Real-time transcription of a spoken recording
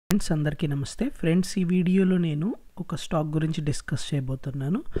Friends అందరికీ నమస్తే friends, ఈ వీడియోలో నేను ఒక స్టాక్ గురించి డిస్కస్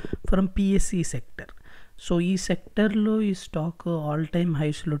చేయబోతున్నాను ఫ్రమ్ పిఎస్సి సెక్టర్. సో ఈ సెక్టర్లో ఈ స్టాక్ ఆల్ టైమ్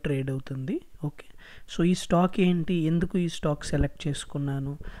హైస్లో ట్రేడ్ అవుతుంది. ఓకే, సో ఈ స్టాక్ ఏంటి, ఎందుకు ఈ స్టాక్ సెలెక్ట్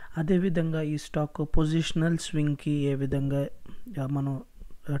చేసుకున్నాను, అదేవిధంగా ఈ స్టాక్ పొజిషనల్ స్వింగ్కి ఏ విధంగా మనం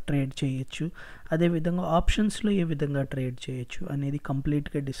ట్రేడ్ చేయొచ్చు, అదేవిధంగా ఆప్షన్స్లో ఏ విధంగా ట్రేడ్ చేయొచ్చు అనేది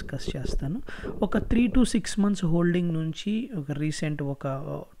కంప్లీట్గా డిస్కస్ చేస్తాను. ఒక 3 to 6 months హోల్డింగ్ నుంచి ఒక రీసెంట్ ఒక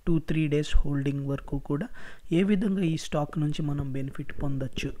 2-3 days హోల్డింగ్ వరకు కూడా ఏ విధంగా ఈ స్టాక్ నుంచి మనం బెనిఫిట్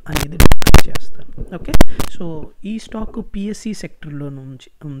పొందొచ్చు అనేది డిస్కస్ చేస్తాను. ఓకే, సో ఈ స్టాక్ పిఎస్సి సెక్టర్లో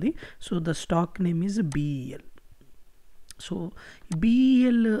నుంచి ఉంది. So the stock name is BEL. So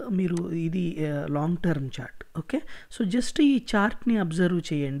BEL మీరు ఇది long term chart. Okay, so just ఈ చార్ట్ని అబ్జర్వ్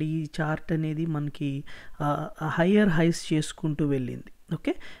చేయండి. ఈ చార్ట్ అనేది మనకి హయ్యర్ హైస్ చేసుకుంటూ వెళ్ళింది.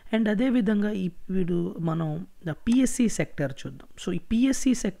 ఓకే, అండ్ అదేవిధంగా ఇప్పుడు మనం పిఎస్సి సెక్టర్ చూద్దాం. సో ఈ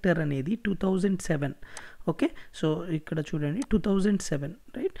పిఎస్సి సెక్టర్ అనేది 2007. ఓకే, సో ఇక్కడ చూడండి 2007,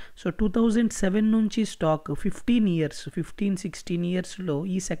 రైట్. సో 2007 నుంచి స్టాక్ 15-16 yearsలో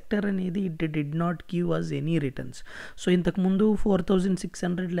ఈ సెక్టర్ అనేది it did not give us any returns. So ఇంతకుముందు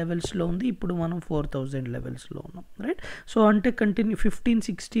 4600 లెవెల్స్లో ఉంది, ఇప్పుడు మనం 4000 లెవెల్స్లో ఉన్నాం, రైట్. సో అంటే కంటిన్యూ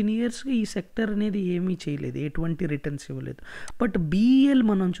 15-16 yearsకి ఈ సెక్టర్ అనేది ఏమీ చేయలేదు, ఎటువంటి రిటర్న్స్ ఇవ్వలేదు. బట్ బిఈఎల్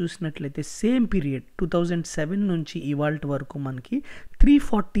మనం చూసినట్లయితే సేమ్ పీరియడ్ 2007 నుంచి ఇవాళ వరకు మనకి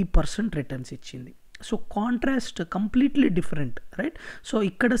 340% రిటర్న్స్ ఇచ్చింది. So contrast completely different, right. So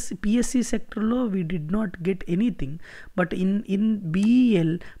ఇక్కడ పిఎస్సి సెక్టర్లో we did not get anything, but in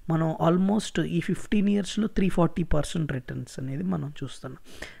BEL మనం ఆల్మోస్ట్ ఈ 15 yearsలో 340% రిటర్న్స్ అనేది మనం చూస్తున్నాం.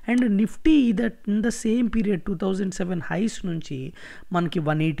 And Nifty that in the same period 2007 highs నుంచి మనకి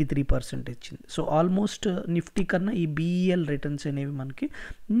 183% ఇచ్చింది. సో ఆల్మోస్ట్ నిఫ్టీ కన్నా ఈ బిఈఎల్ రిటర్న్స్ అనేవి మనకి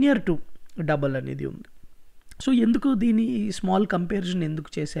నియర్ టు డబల్ అనేది ఉంది. సో ఎందుకు దీని స్మాల్ కంపారిజన్ ఎందుకు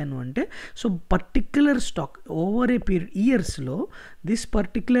చేశాను అంటే, so particular stock over a period ఇయర్స్లో this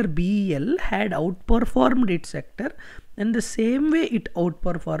particular BEL had out performed it sector and the same way it out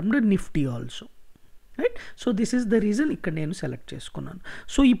performed Nifty also, right. So this is the reason ఇక్కడ నేను select చేసుకున్నాను.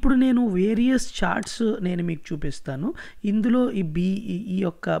 So ఇప్పుడు నేను various charts నేను మీకు చూపిస్తాను. ఇందులో ఈ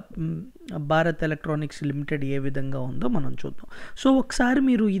యొక్క భారత్ ఎలక్ట్రానిక్స్ లిమిటెడ్ ఏ విధంగా ఉందో మనం చూద్దాం. సో ఒకసారి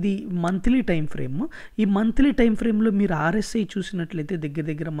మీరు ఇది మంత్లీ టైం ఫ్రేమ్, ఈ మంత్లీ టైం ఫ్రేమ్లో మీరు ఆర్ఎస్ఐ చూసినట్లయితే దగ్గర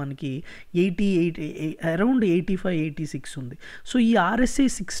దగ్గర మనకి 88 అరౌండ్ 85-86 ఉంది. సో ఈ ఆర్ఎస్ఐ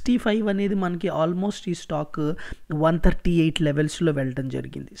 65 అనేది మనకి ఆల్మోస్ట్ ఈ స్టాక్ 138 లెవెల్స్లో వెళ్ళడం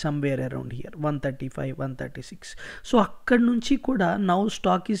జరిగింది, సమ్వేర్ అరౌండ్ హియర్ 135-136. సో అక్కడ నుంచి కూడా now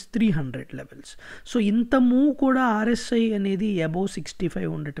stock is 300 levels. So ఇంత మూవ్ కూడా ఆర్ఎస్ఐ అనేది అబౌవ్ 65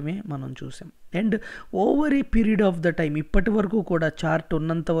 ఉండటమే మనం చూసాం. And over a period of the time ఇప్పటి వరకు కూడా చార్ట్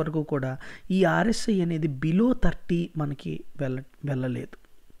ఉన్నంత వరకు కూడా ఈ ఆర్ఎస్ఐ అనేది బిలో 30 మనకి వెళ్ళలేదు.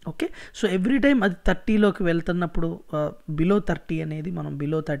 ఓకే, సో ఎవ్రీ టైం అది 30లోకి వెళ్తున్నప్పుడు బిలో 30 అనేది మనం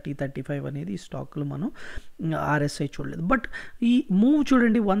బిలో 30-35 అనేది ఈ స్టాక్లో మనం ఆర్ఎస్ఐ చూడలేదు. బట్ ఈ మూవ్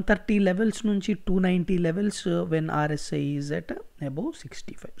చూడండి 130 లెవెల్స్ నుంచి 290 levels when RSI is at above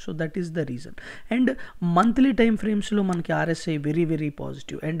 65. So that is the reason. And monthly time ఫ్రేమ్స్లో మనకి RSI very very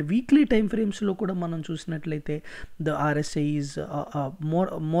positive. And weekly time ఫ్రేమ్స్లో కూడా మనం చూసినట్లయితే the RSI is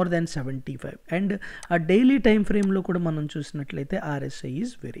more than 75. And daily time ఫ్రేమ్లో కూడా మనం చూసినట్లయితే RSI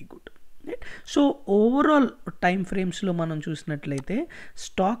is very good. So overall time ఫ్రేమ్స్లో మనం చూసినట్లయితే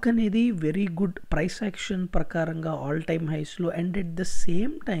స్టాక్ అనేది వెరీ గుడ్ ప్రైస్ యాక్షన్ ప్రకారంగా all time హైస్లో, and at the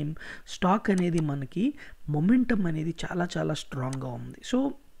same time stock అనేది మనకి మొమెంటమ్ అనేది చాలా చాలా స్ట్రాంగ్గా ఉంది. So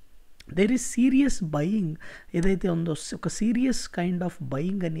there is serious buying ఏదైతే ఉందో, ఒక సీరియస్ కైండ్ ఆఫ్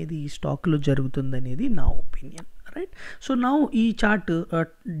బయింగ్ అనేది ఈ స్టాక్లో జరుగుతుందనేది నా ఒపీనియన్, రైట్. సో నౌ ఈ chart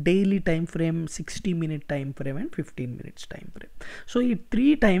daily time frame, 60-minute time frame and 15 minutes time frame. So ఈ 3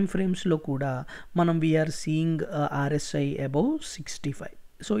 టైం ఫ్రేమ్స్లో కూడా మనం we are seeing RSI above 65.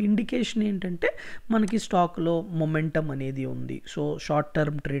 So indication ఏంటంటే మనకి స్టాక్లో మొమెంటమ్ అనేది ఉంది. సో షార్ట్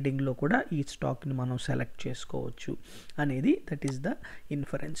టర్మ్ ట్రేడింగ్లో కూడా ఈ స్టాక్ని మనం సెలెక్ట్ చేసుకోవచ్చు అనేది దట్ ఈస్ ద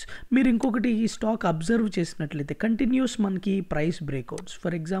ఇన్ఫరెన్స్. మీరు ఇంకొకటి ఈ స్టాక్ అబ్జర్వ్ చేసినట్లయితే కంటిన్యూస్ మనకి ప్రైస్ బ్రేక్అవుట్స్.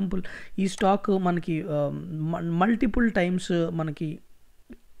 ఫర్ ఎగ్జాంపుల్ ఈ స్టాక్ మనకి మల్టిపుల్ టైమ్స్ మనకి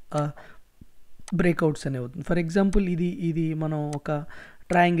బ్రేక్అవుట్స్ అనేవి అవుతుంది. ఫర్ ఎగ్జాంపుల్ ఇది మనం ఒక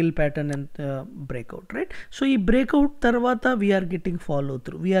triangle pattern and breakout, right. So ఈ బ్రేక్అవుట్ తర్వాత we are getting follow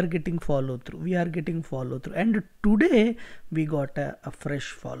through and today we got a fresh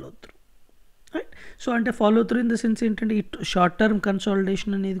follow through, right. So అంటే follow through in the sense ఏంటంటే ఈ షార్ట్ టర్మ్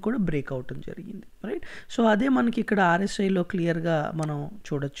కన్సాలిడేషన్ అనేది కూడా బ్రేక్అవుట్ జరిగింది, రైట్. సో అదే మనకి ఇక్కడ ఆర్ఎస్ఐలో క్లియర్గా మనం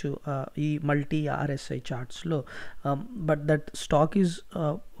చూడొచ్చు ఈ multi RSI చార్ట్స్లో. But that stock is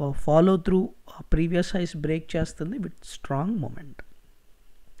follow through previous highs break చేస్తుంది with strong moment.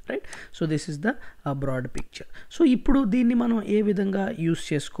 Right. So this is the broad picture. So ఇప్పుడు దీన్ని మనం ఏ విధంగా యూస్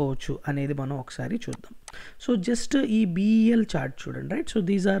చేసుకోవచ్చు అనేది మనం ఒకసారి చూద్దాం. సో జస్ట్ ఈ BEL చార్ట్ చూడండి, right. So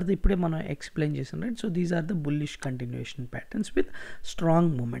these are the ఇప్పుడే మనం ఎక్స్ప్లెయిన్ చేసాం, right. So these are the bullish continuation patterns with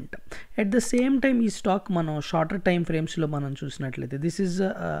strong momentum. At the same time ఈ స్టాక్ మనం షార్టర్ టైం ఫ్రేమ్స్లో మనం చూసినట్లయితే this is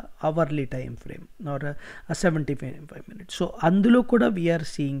hourly time frame are 75 minutes. So అందులో కూడా we are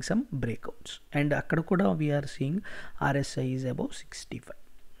seeing some breakouts and అక్కడ కూడా we are seeing RSI is above 65,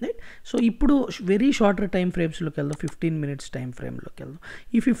 right. So ఇప్పుడు very shorter time ఫ్రేమ్స్లోకి వెళ్దాం, 15 minutes టైం ఫ్రేమ్లోకి వెళ్దాం.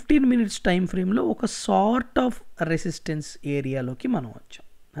 ఈ 15 minutes టైం ఫ్రేమ్లో ఒక సార్ట్ ఆఫ్ రెసిస్టెన్స్ ఏరియాలోకి మనం వచ్చాం,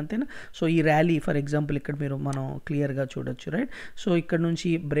 అంతేనా. సో ఈ ర్యాలీ ఫర్ ఎగ్జాంపుల్ ఇక్కడ మనం క్లియర్గా చూడొచ్చు, రైట్. సో ఇక్కడ నుంచి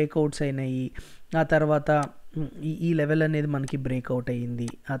బ్రేక్అవుట్స్ అయినాయి, ఆ తర్వాత ఈ లెవెల్ అనేది మనకి బ్రేక్అవుట్ అయ్యింది,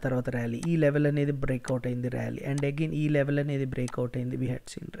 ఆ తర్వాత ర్యాలీ, ఈ లెవెల్ అనేది బ్రేక్అవుట్ అయింది ర్యాలీ, అండ్ అగైన్ ఈ లెవెల్ అనేది బ్రేక్అవుట్ అయింది, we had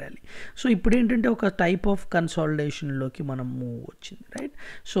seen rally. So ఇప్పుడు ఏంటంటే ఒక టైప్ ఆఫ్ కన్సాలిడేషన్లోకి మనం మూవ్ వచ్చింది, రైట్.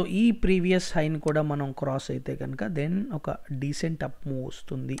 సో ఈ ప్రీవియస్ హైని కూడా మనం క్రాస్ అయితే కనుక దెన్ ఒక డీసెంట్ అప్ మూవ్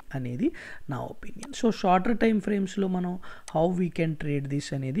వస్తుంది అనేది నా ఒపీనియన్. సో షార్టర్ టైం ఫ్రేమ్స్లో మనం how we can trade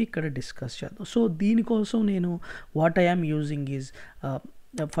this అనేది ఇక్కడ డిస్కస్ చేద్దాం. సో దీనికోసం నేను what I'm using is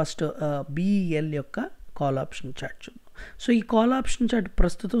first BEL యొక్క కాల్ ఆప్షన్ చార్ట్ చూద్దాం. సో ఈ కాల్ ఆప్షన్ చార్ట్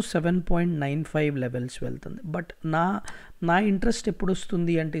ప్రస్తుతం 7.95 లెవెల్స్ వెళ్తుంది. బట్ నా ఇంట్రెస్ట్ ఎప్పుడు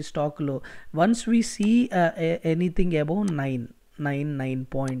వస్తుంది అంటే ఈ స్టాక్లో once we see anything above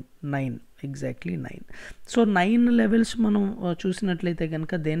 9.9 exactly 9. So 9 levels మనం చూసినట్లయితే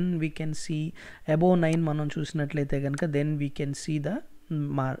కనుక then we can see above 9 మనం చూసినట్లయితే కనుక then we can see the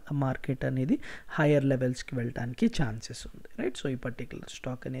market అనేది హయ్యర్ లెవెల్స్కి వెళ్ళడానికి ఛాన్సెస్ ఉంది, రైట్. సో ఈ పర్టికులర్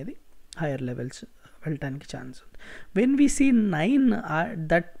స్టాక్ అనేది హయ్యర్ లెవెల్స్ వెళ్ళటానికి ఛాన్స్ ఉంది. When we see 9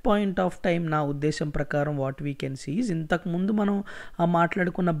 that point of time నా ఉద్దేశం ప్రకారం what we can see is ఇంతకుముందు మనం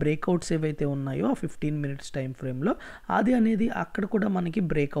మాట్లాడుకున్న బ్రేక్అవుట్స్ ఏవైతే ఉన్నాయో ఆ 15 minutes టైం ఫ్రేమ్లో అది అనేది అక్కడ కూడా మనకి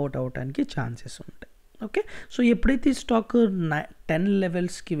బ్రేక్అవుట్ అవడానికి ఛాన్సెస్ ఉంటాయి, ఓకే. సో ఎప్పుడైతే ఈ స్టాక్ 10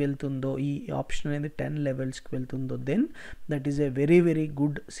 లెవెల్స్కి వెళ్తుందో, ఈ ఆప్షన్ అనేది 10 లెవెల్స్కి వెళ్తుందో then that is a very very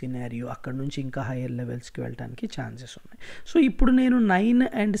good scenario. అక్కడ నుంచి ఇంకా హయ్యర్ లెవెల్స్కి వెళ్ళడానికి ఛాన్సెస్ ఉన్నాయి. సో ఇప్పుడు నేను 9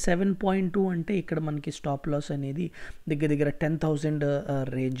 and 7.2 అంటే ఇక్కడ మనకి స్టాప్ లాస్ అనేది దగ్గర 10,000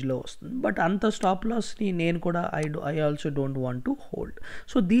 రేంజ్లో వస్తుంది. బట్ అంత స్టాప్ లాస్ని నేను కూడా I also don't want to hold.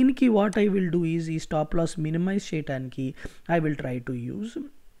 So దీనికి what I will do is ఈ స్టాప్ లాస్ మినిమైజ్ చేయడానికి I will try to use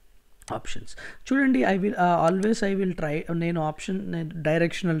options. చూడండి ఐ విల్ ట్రై నేను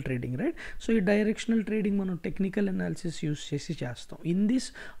డైరెక్షనల్ ట్రేడింగ్, రైట్. సో ఈ డైరెక్షనల్ ట్రేడింగ్ మనం technical analysis use చేసి చేస్తాం. In this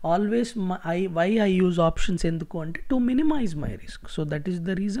always why I use options ఎందుకు అంటే to minimise my risk. So that is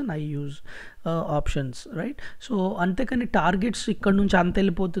the reason I use options, right. So అంతేకాని targets ఇక్కడ నుంచి అంత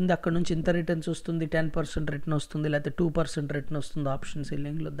వెళ్ళిపోతుంది, అక్కడ నుంచి ఇంత రిటర్న్స్ వస్తుంది, 10% రిటర్న్ వస్తుంది, లేకపోతే 2% రిటర్న్ వస్తుంది option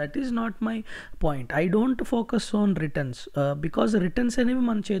సెల్లింగ్లో, that is not my point. I don't focus on returns because returns అనేవి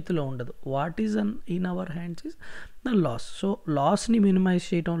మన చేతిలో ఉండదు. What is in our hands is the loss. So లాస్ని minimise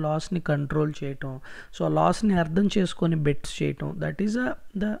చేయటం, లాస్ని కంట్రోల్ చేయటం, సో లాస్ని అర్థం చేసుకొని బెట్స్ చేయటం, that is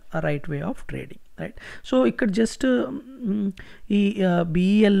the right way of trading, right. So ఇక్కడ జస్ట్ ఈ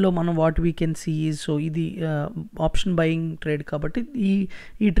BELలో మనం what we can see is, so ఇది ఆప్షన్ బయింగ్ ట్రేడ్ కాబట్టి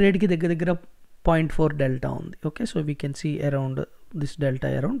ఈ ట్రేడ్కి దగ్గర 0.4 డెల్టా ఉంది, okay. So we can see around this delta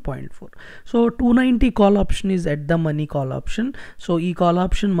around 0.4. So 290 call option is at the money call option. So ఈ call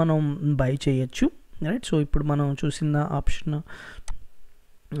option మనం by చేయొచ్చు, right. So ఇప్పుడు మనం చూసిన ఆప్షన్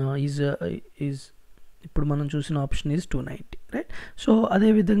ఇప్పుడు మనం చూసిన ఆప్షన్ ఈజ్ 290, రైట్. సో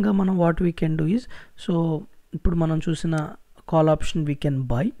అదేవిధంగా మనం what we can do is, so ఇప్పుడు మనం చూసిన call option we can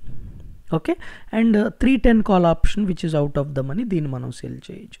buy, okay. And 310 call option which is out of the money, దీన్ని మనం సెల్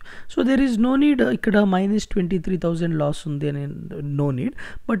చేయొచ్చు. So there is no need ఇక్కడ -23,000 loss ఉంది అని no need.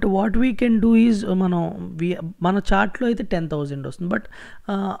 But what we can do is మన చార్ట్లో అయితే 10,000 వస్తుంది, బట్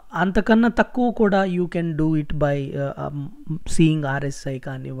అంతకన్నా తక్కువ కూడా you can do it by seeing RSI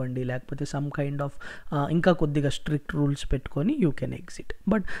కానివ్వండి, లేకపోతే సమ్ కైండ్ ఆఫ్ ఇంకా కొద్దిగా స్ట్రిక్ట్ రూల్స్ పెట్టుకొని you can exit.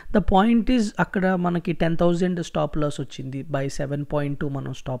 But the point is అక్కడ మనకి 10,000 స్టాప్ లాస్ వచ్చింది, బై 7.2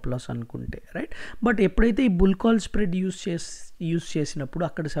 మనం స్టాప్ లాస్ అనుకుంటే, రైట్. బట్ ఎప్పుడైతే ఈ బుల్ కాల్ స్ప్రెడ్ యూస్ చేసినప్పుడు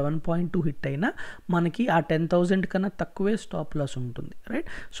అక్కడ 7.2 హిట్ అయినా మనకి ఆ 10,000 కన్నా తక్కువే స్టాప్ లాస్ ఉంటుంది, right.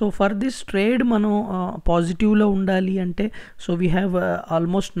 So for this trade మనం పాజిటివ్లో ఉండాలి అంటే so we have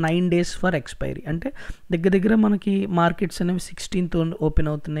almost 9 days for expiry. అంటే దగ్గర మనకి మార్కెట్స్ అనేవి 16th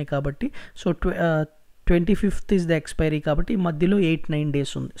ఓపెన్ అవుతున్నాయి కాబట్టి so 25th is the expiry కాబట్టి ఈ మధ్యలో 8-9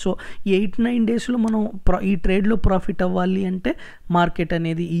 డేస్ ఉంది. సో ఈ 8-9 డేస్లో మనం ఈ ట్రేడ్లో ప్రాఫిట్ అవ్వాలి అంటే మార్కెట్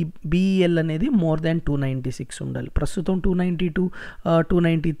అనేది ఈ BEL అనేది మోర్ దాన్ 296 ఉండాలి. ప్రస్తుతం 292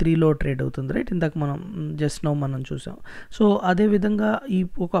 293లో ట్రేడ్ అవుతుంది, రైట్? ఇందాక మనం జస్ట్ నౌ మనం చూసాం. సో అదేవిధంగా ఈ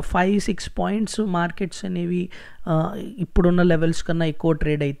ఒక 5-6 పాయింట్స్ మార్కెట్స్ అనేవి ఇప్పుడున్న లెవెల్స్ కన్నా ఎక్కువ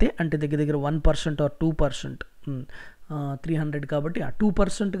ట్రేడ్ అయితే, అంటే దగ్గర 1% ఆర్ 2%, 300 కాబట్టి ఆ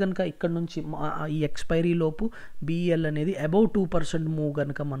 2% కనుక ఇక్కడ నుంచి ఈ ఎక్స్పైరీ లోపు BEL అనేది అబౌవ్ 2% మూవ్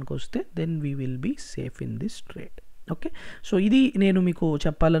కనుక మనకు వస్తే then we will be safe in this trade. Okay, so ఇది నేను మీకు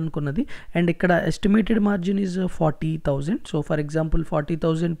చెప్పాలనుకున్నది. అండ్ ఇక్కడ estimated margin is 40,000. So for example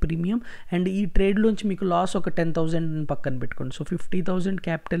 40,000 premium, and ఈ ట్రేడ్లోంచి మీకు లాస్ ఒక 10,000 పక్కన పెట్టుకోండి. సో 50,000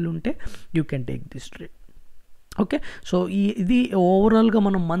 క్యాపిటల్ ఉంటే you can take this trade. Okay, so ఇది ఓవరాల్గా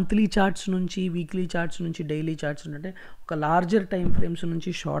మనం మంత్లీ చార్ట్స్ నుంచి, వీక్లీ చార్ట్స్ నుంచి, డైలీ చార్ట్స్ అంటే ఒక లార్జర్ టైం ఫ్రేమ్స్ నుంచి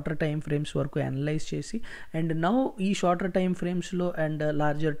షార్టర్ టైం ఫ్రేమ్స్ వరకు అనలైజ్ చేసి, అండ్ నౌ ఈ shorter time ఫ్రేమ్స్లో and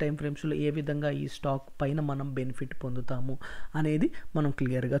larger time ఫ్రేమ్స్లో ఏ విధంగా ఈ స్టాక్ పైన మనం బెనిఫిట్ పొందుతాము అనేది మనం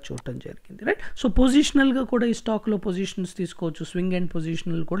క్లియర్గా చూడటం జరిగింది, రైట్? సో పొజిషనల్గా కూడా ఈ స్టాక్లో పొజిషన్స్ తీసుకోవచ్చు, స్వింగ్ అండ్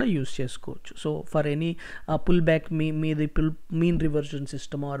పొజిషనల్ కూడా యూస్ చేసుకోవచ్చు. So for any pull back మీది mean రివర్జన్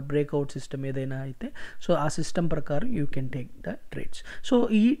system are breakout system ఏదైనా అయితే, సో ఆ సిస్టమ్ ప్రకారం you can take the trades. So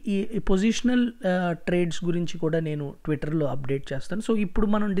ఈ పొజిషనల్ ట్రేడ్స్ గురించి కూడా నేను ట్విట్టర్లో అప్డేట్ చేస్తాను. సో ఇప్పుడు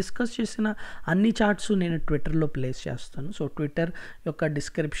మనం డిస్కస్ చేసిన అన్ని చార్ట్స్ నేను ట్విట్టర్లో ప్లేస్ చేస్తాను. సో ట్విట్టర్ యొక్క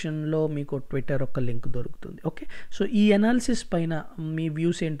డిస్క్రిప్షన్లో మీకు ట్విట్టర్ ఒక లింక్ దొరుకుతుంది. ఓకే, సో ఈ అనాలిసిస్ పైన మీ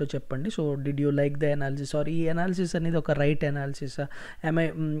వ్యూస్ ఏంటో చెప్పండి. So did you like the analysis, are ఈ అనాలిసిస్ అనేది ఒక రైట్ అనాలిసిస్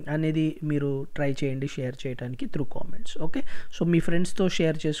అనేది మీరు ట్రై చేయండి షేర్ చేయడానికి త్రూ కామెంట్స్. ఓకే, సో మీ ఫ్రెండ్స్తో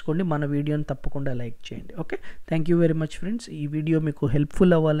షేర్ చేసుకోండి, మన వీడియోని తప్పకుండా లైక్ చేయండి. Okay, thank you very much friends. ఈ వీడియో మీకు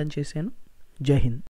హెల్ప్ఫుల్ అవ్వాలని చేశాను. జై హింద్.